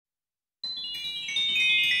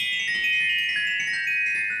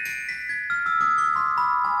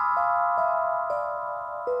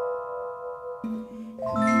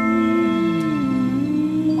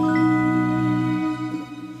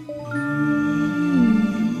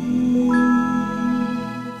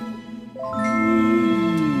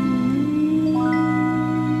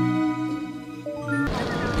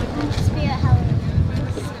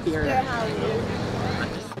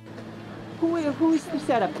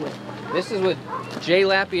with? This is with J.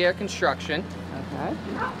 Lapierre Construction. Okay.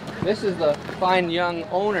 This is the fine young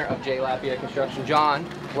owner of J. Lapierre Construction, John,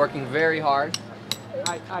 working very hard.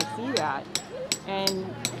 I see that.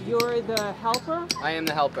 And you're the helper? I am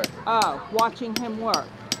the helper. Oh, watching him work.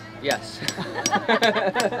 Yes.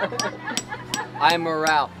 I'm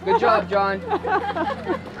morale. Good job, John.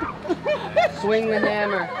 Swing the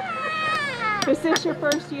hammer. Is this your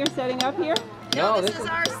first year setting up here? No, this is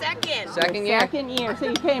our second. Second year. Second year. So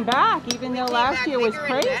you came back, even though last year was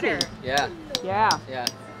crazy. Yeah. Yeah. Yeah.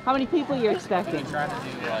 How many people are you expecting?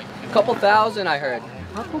 A couple thousand, I heard.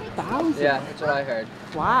 A couple thousand? Yeah, that's what I heard.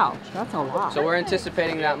 Wow, that's a lot. So we're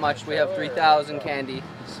anticipating that much. We have 3,000 candy.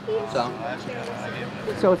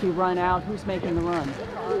 So if you run out, who's making the run?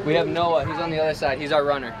 We have Noah. He's on the other side. He's our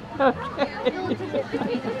runner.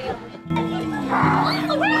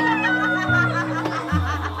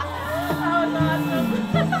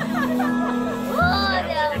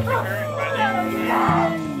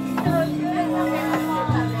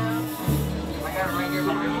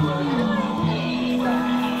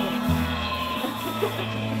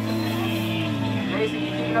 Jason,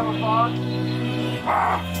 you keep it up a fog?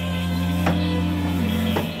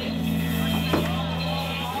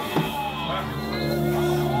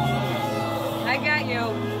 I got you.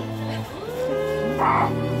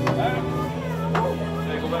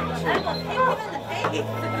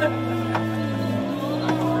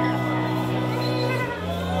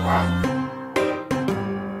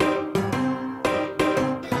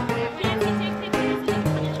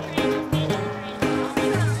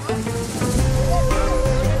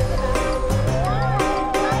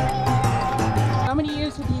 How many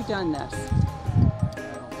years have you done this?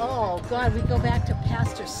 Oh God, we go back to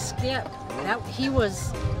Pastor Skip. He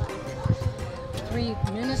was 3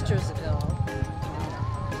 ministers ago.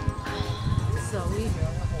 So we've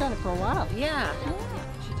Done it for a while. yeah.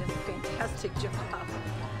 She does a fantastic job.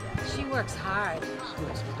 She works hard.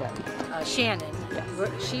 Shannon.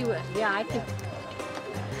 Yes. She would. Yeah, I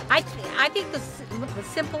think the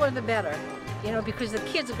simpler the better. You know, because the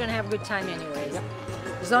kids are going to have a good time anyways. Yep.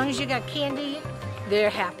 As long as you got candy, they're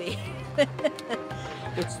happy.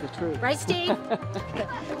 It's the truth. Right, Steve?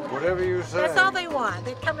 Whatever you say. That's all they want.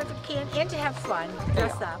 They come for candy and to have fun,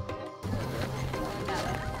 dress up.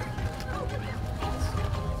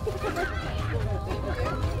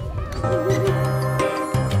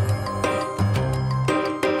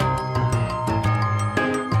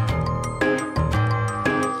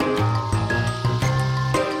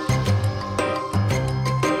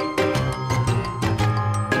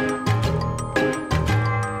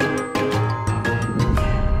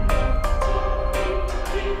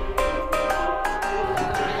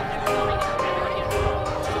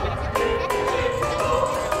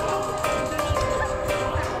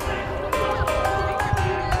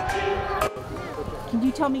 Can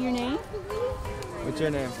you tell me your name? What's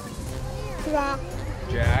your name? Jack.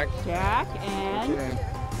 Jack. Jack What's and your name?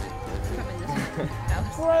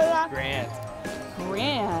 Grant.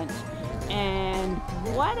 Grant. And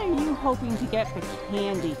what are you hoping to get for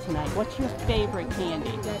candy tonight? What's your favorite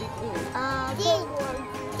candy?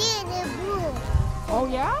 Oh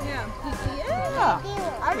yeah? Yeah. Yeah.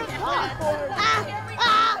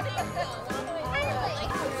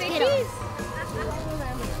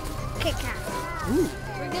 Kit Kat. Ooh.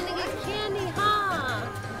 We're gonna get candy, huh?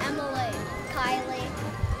 Emily, Kylie,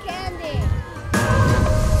 candy.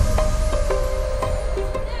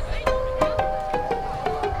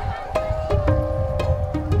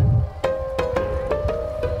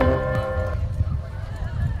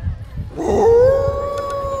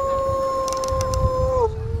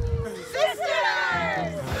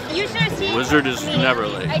 You should have seen. Wizard is never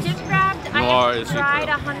late. I just grabbed. Nor I is just he tried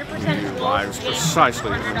good. 100% Lives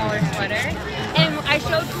precisely. $100 sweater, and I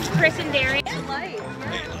showed Chris and Derry.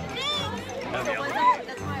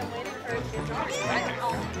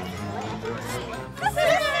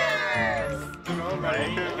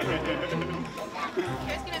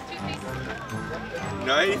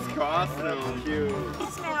 Nice costume. Cute.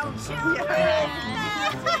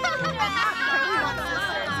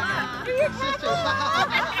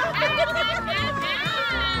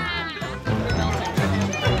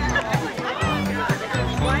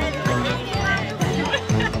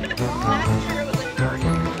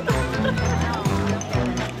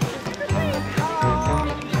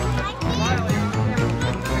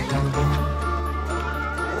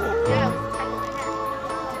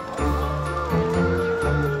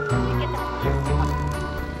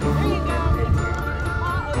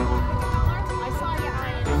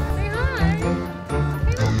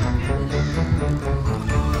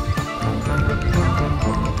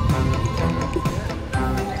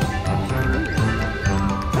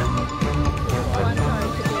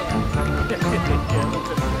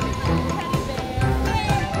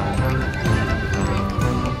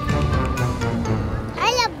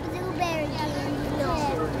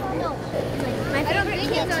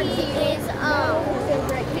 candy is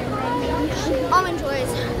Almond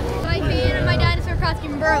Joys. My fan and my dinosaur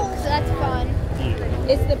costume broke, so that's fun.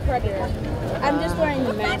 It's the Predator. I'm just wearing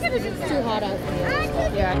the mask because it's too hot out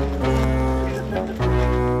there. Yeah.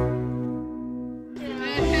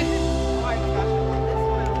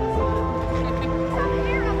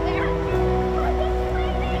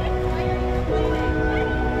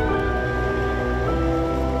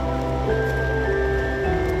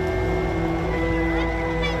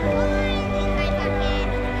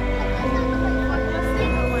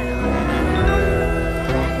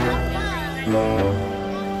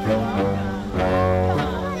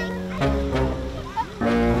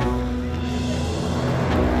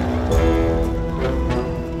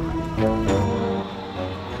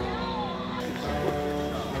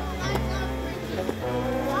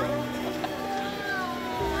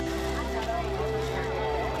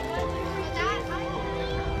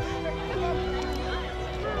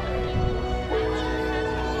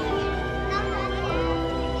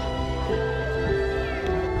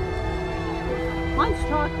 Mine's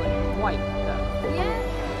chocolate, white though. Yeah.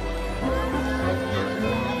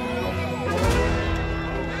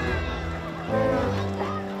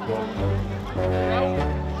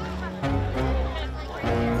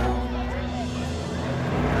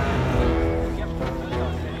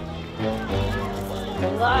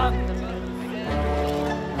 Love the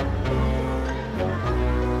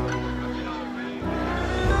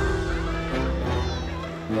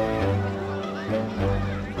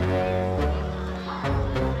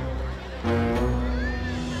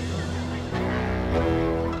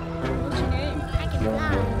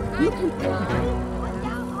You can fly.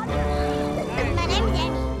 My name's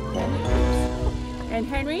Annie. And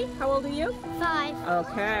Henry, how old are you? 5.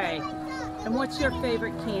 Okay. And what's your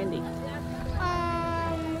favorite candy?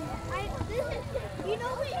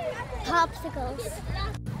 Popsicles.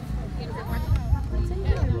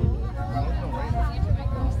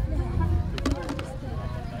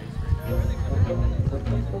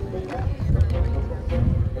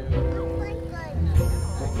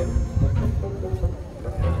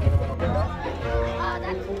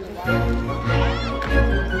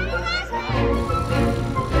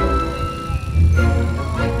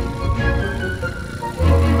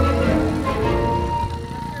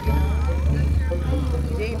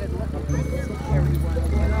 David, look at this, everyone.